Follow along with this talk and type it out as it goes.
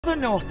Further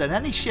north than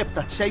any ship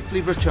that safely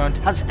returned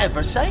has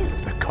ever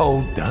sailed. The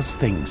cold does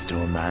things to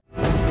a man.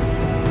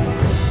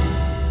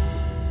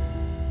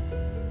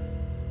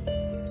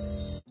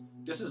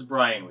 This is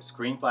Brian with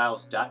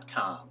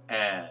ScreenFiles.com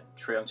and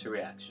Trailer to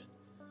Reaction.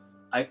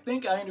 I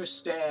think I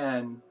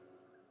understand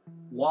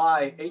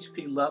why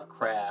H.P.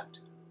 Lovecraft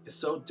is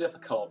so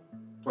difficult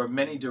for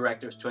many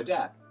directors to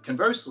adapt.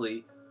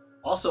 Conversely,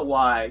 also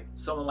why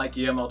someone like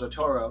Guillermo del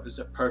Toro is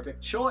the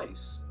perfect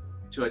choice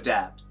to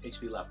adapt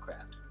H.P.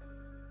 Lovecraft.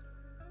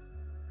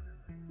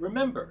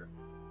 Remember,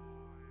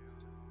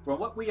 from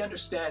what we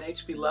understand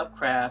H.P.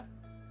 Lovecraft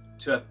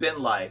to have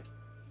been like,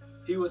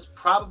 he was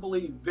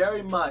probably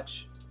very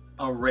much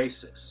a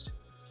racist,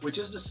 which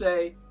is to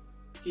say,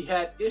 he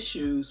had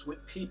issues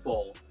with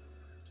people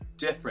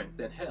different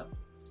than him.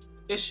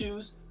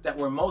 Issues that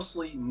were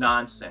mostly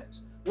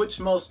nonsense,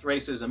 which most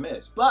racism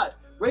is. But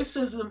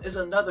racism is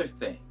another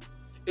thing.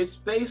 It's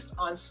based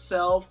on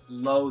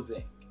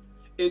self-loathing.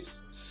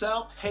 It's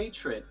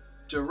self-hatred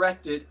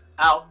directed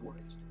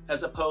outward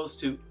as opposed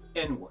to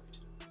inward.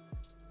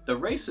 The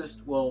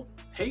racist will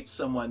hate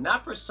someone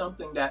not for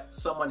something that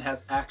someone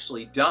has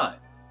actually done,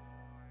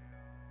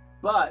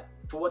 but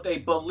for what they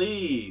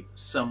believe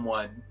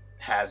someone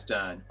has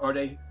done or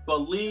they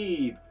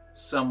believe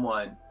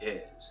someone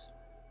is.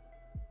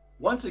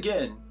 Once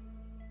again,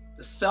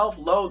 the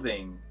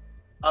self-loathing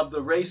of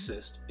the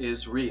racist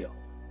is real.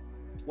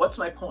 What's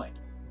my point?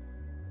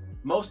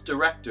 Most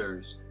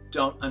directors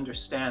don't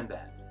understand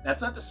that.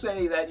 That's not to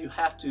say that you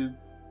have to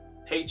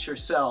hate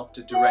yourself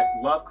to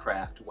direct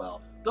Lovecraft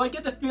well, though I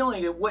get the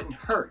feeling it wouldn't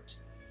hurt.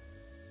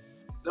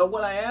 Though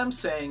what I am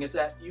saying is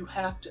that you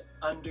have to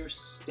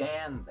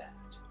understand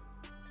that.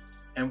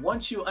 And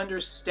once you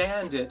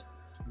understand it,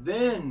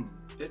 then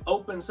it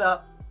opens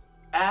up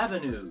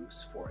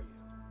avenues for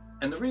you.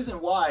 And the reason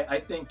why I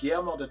think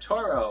Guillermo del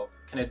Toro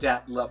can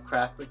adapt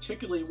Lovecraft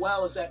particularly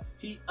well is that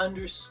he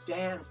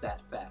understands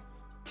that fact.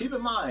 Keep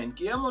in mind,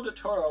 Guillermo del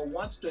Toro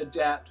wants to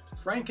adapt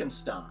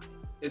Frankenstein.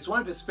 It's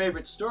one of his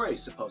favorite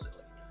stories,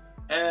 supposedly.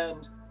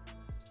 And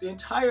the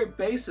entire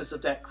basis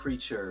of that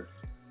creature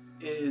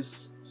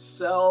is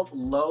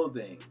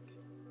self-loathing.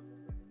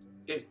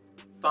 It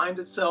finds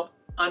itself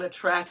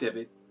unattractive.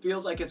 It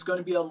feels like it's going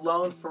to be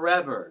alone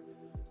forever.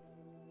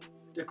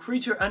 The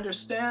creature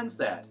understands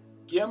that.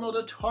 Guillermo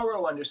del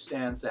Toro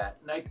understands that.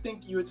 And I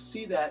think you would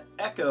see that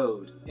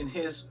echoed in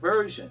his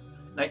version.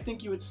 And I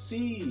think you would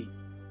see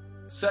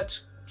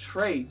such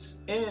traits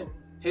in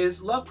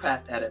his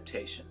Lovecraft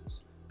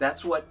adaptations.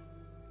 That's what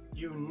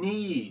you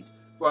need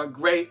for a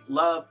great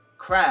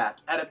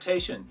Lovecraft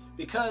adaptation,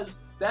 because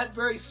that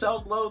very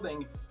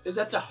self-loathing is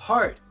at the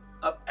heart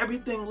of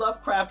everything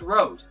Lovecraft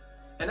wrote.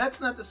 And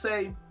that's not to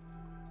say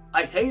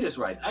I hate his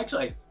writing.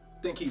 Actually, I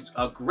think he's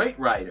a great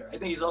writer. I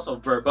think he's also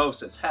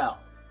verbose as hell.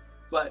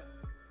 But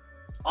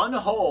on the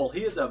whole,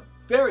 he is a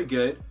very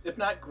good, if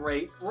not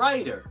great,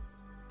 writer.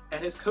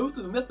 And his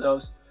Cthulhu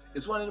mythos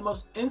is one of the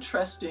most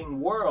interesting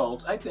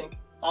worlds, I think,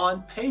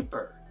 on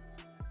paper.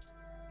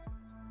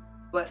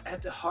 But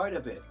at the heart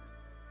of it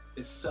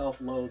is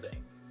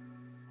self-loathing.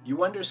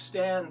 You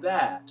understand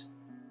that,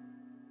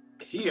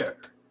 here,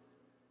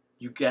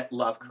 you get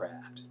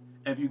Lovecraft.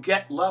 And if you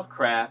get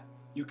Lovecraft,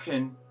 you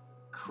can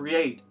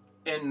create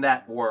in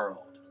that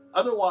world.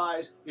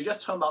 Otherwise, you're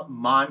just talking about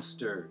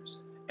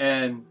monsters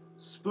and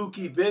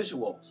spooky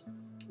visuals,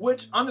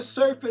 which on the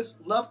surface,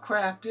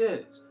 Lovecraft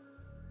is.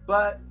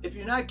 But if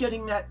you're not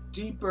getting that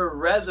deeper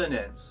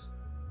resonance,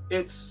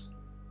 it's,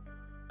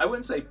 I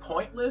wouldn't say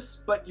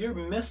pointless, but you're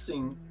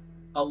missing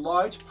a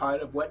large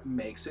part of what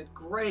makes it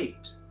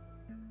great.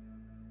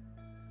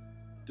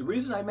 The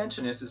reason I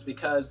mention this is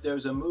because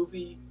there's a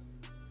movie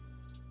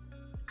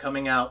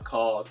coming out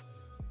called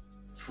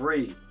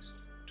Freeze,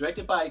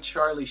 directed by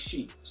Charlie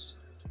Sheets.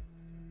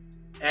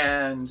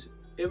 And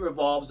it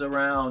revolves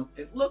around,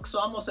 it looks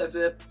almost as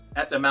if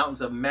At the Mountains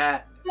of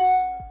Madness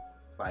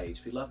by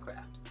H.P.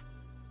 Lovecraft.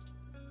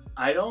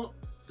 I don't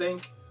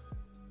think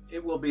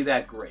it will be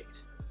that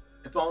great,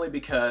 if only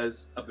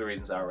because of the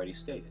reasons I already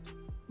stated.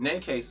 In any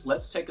case,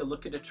 let's take a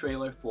look at the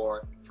trailer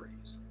for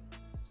Freeze.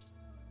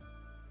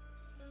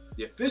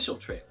 The official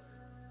trailer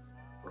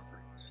for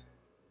Freeze.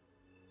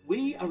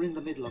 We are in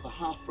the middle of a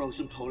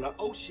half-frozen polar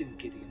ocean,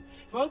 Gideon,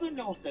 further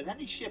north than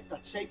any ship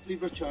that safely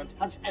returned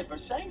has ever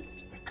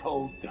sailed. The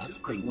cold does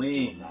things to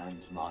a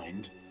man's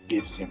mind,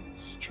 gives him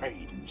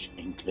strange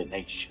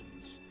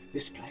inclinations.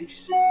 This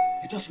place,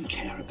 it doesn't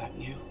care about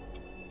you.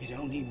 It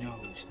only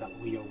knows that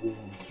we are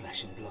warm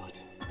flesh and blood,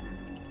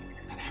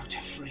 and how to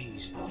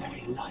freeze the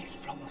very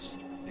life from us.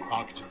 The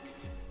Arctic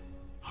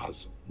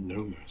has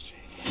no mercy.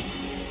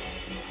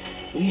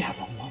 We have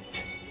a month,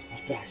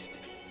 at best,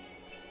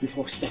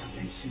 before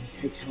starvation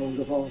takes hold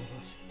of all of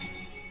us.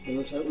 It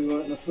looks like we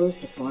weren't the first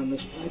to find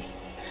this place.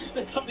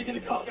 There's something in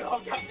the cargo,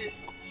 Captain.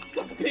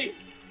 Some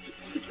beast.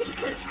 It's a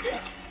creature.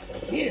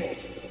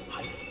 Years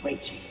I've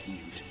waited for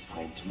you to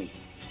find me.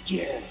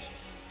 Years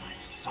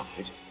I've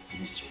suffered in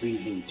this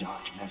freezing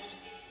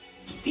darkness.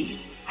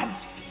 These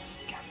hunters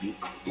can be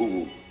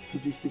cruel.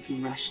 You'll be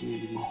sleeping rationally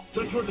anymore.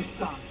 Don't you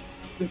understand?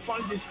 They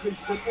find this place,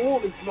 then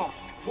all is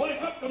lost.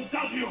 Wake up, them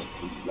W!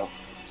 Who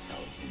lost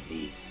themselves in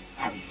these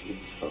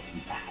mountains of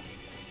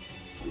madness.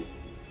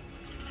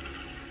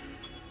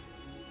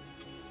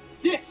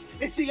 This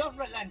is the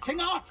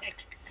unrelenting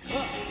Arctic.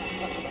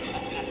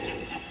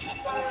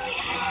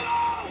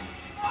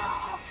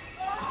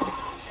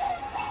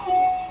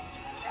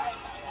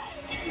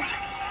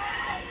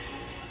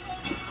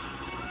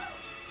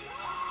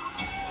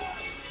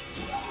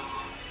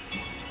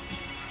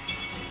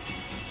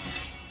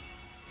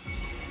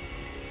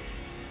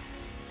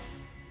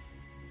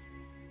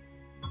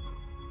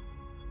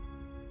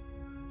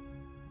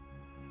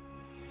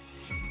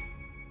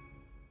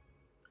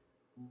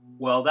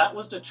 Well, that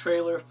was the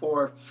trailer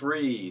for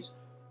Freeze.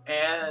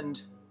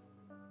 And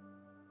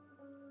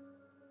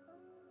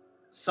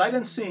sight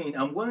unseen,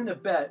 I'm willing to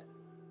bet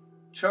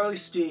Charlie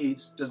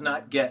Steeds does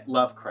not get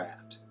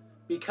Lovecraft.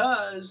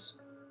 Because,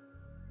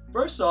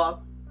 first off,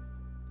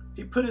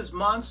 he put his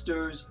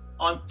monsters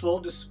on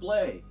full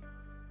display.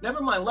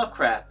 Never mind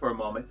Lovecraft for a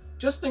moment.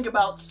 Just think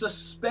about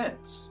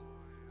suspense.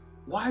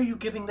 Why are you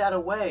giving that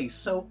away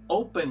so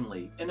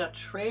openly in a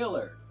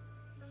trailer?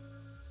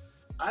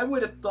 I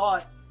would have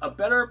thought a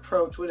better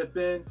approach would have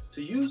been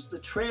to use the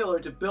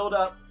trailer to build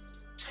up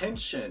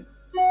tension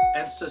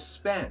and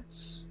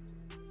suspense.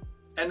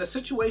 And the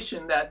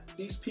situation that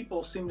these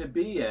people seem to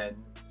be in,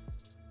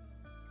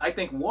 I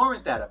think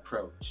warrant that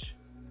approach.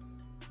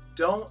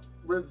 Don't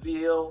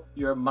reveal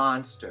your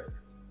monster.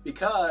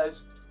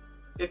 Because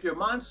if your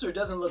monster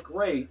doesn't look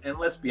great, and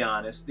let's be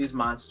honest, these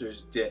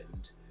monsters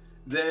didn't,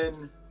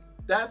 then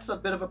that's a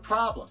bit of a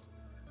problem.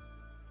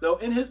 Though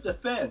in his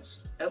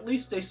defense, at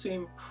least they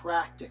seem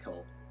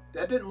practical.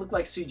 That didn't look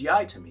like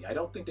CGI to me. I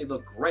don't think they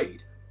look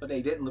great, but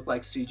they didn't look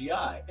like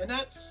CGI. And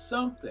that's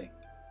something.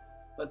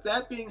 But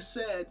that being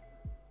said,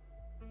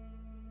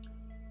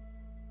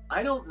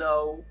 I don't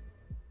know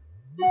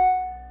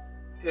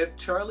if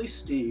Charlie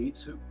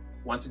Steeds, who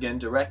once again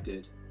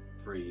directed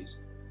Freeze,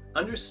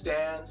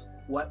 understands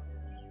what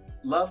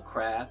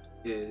Lovecraft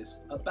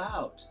is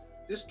about.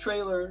 This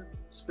trailer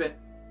spent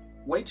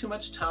way too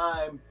much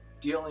time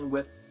dealing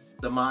with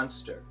the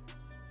monster.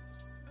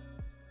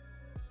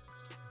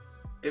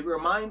 It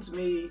reminds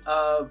me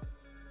of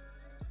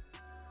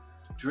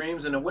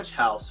Dreams in a Witch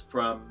House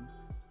from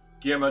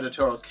Guillermo del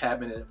Toro's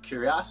Cabinet of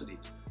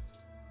Curiosities,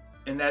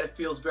 in that it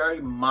feels very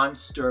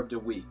Monster of the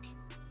Week,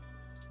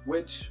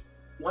 which,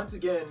 once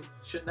again,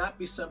 should not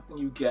be something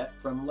you get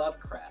from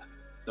Lovecraft.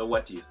 Though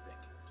what do you think?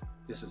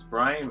 This is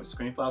Brian with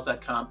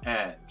ScreenFiles.com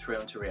and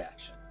Trailer to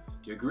Reaction.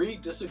 Do you agree,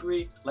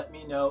 disagree? Let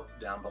me know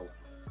down below.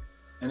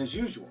 And as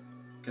usual,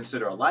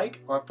 consider a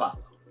like or a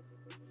follow.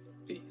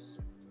 Peace.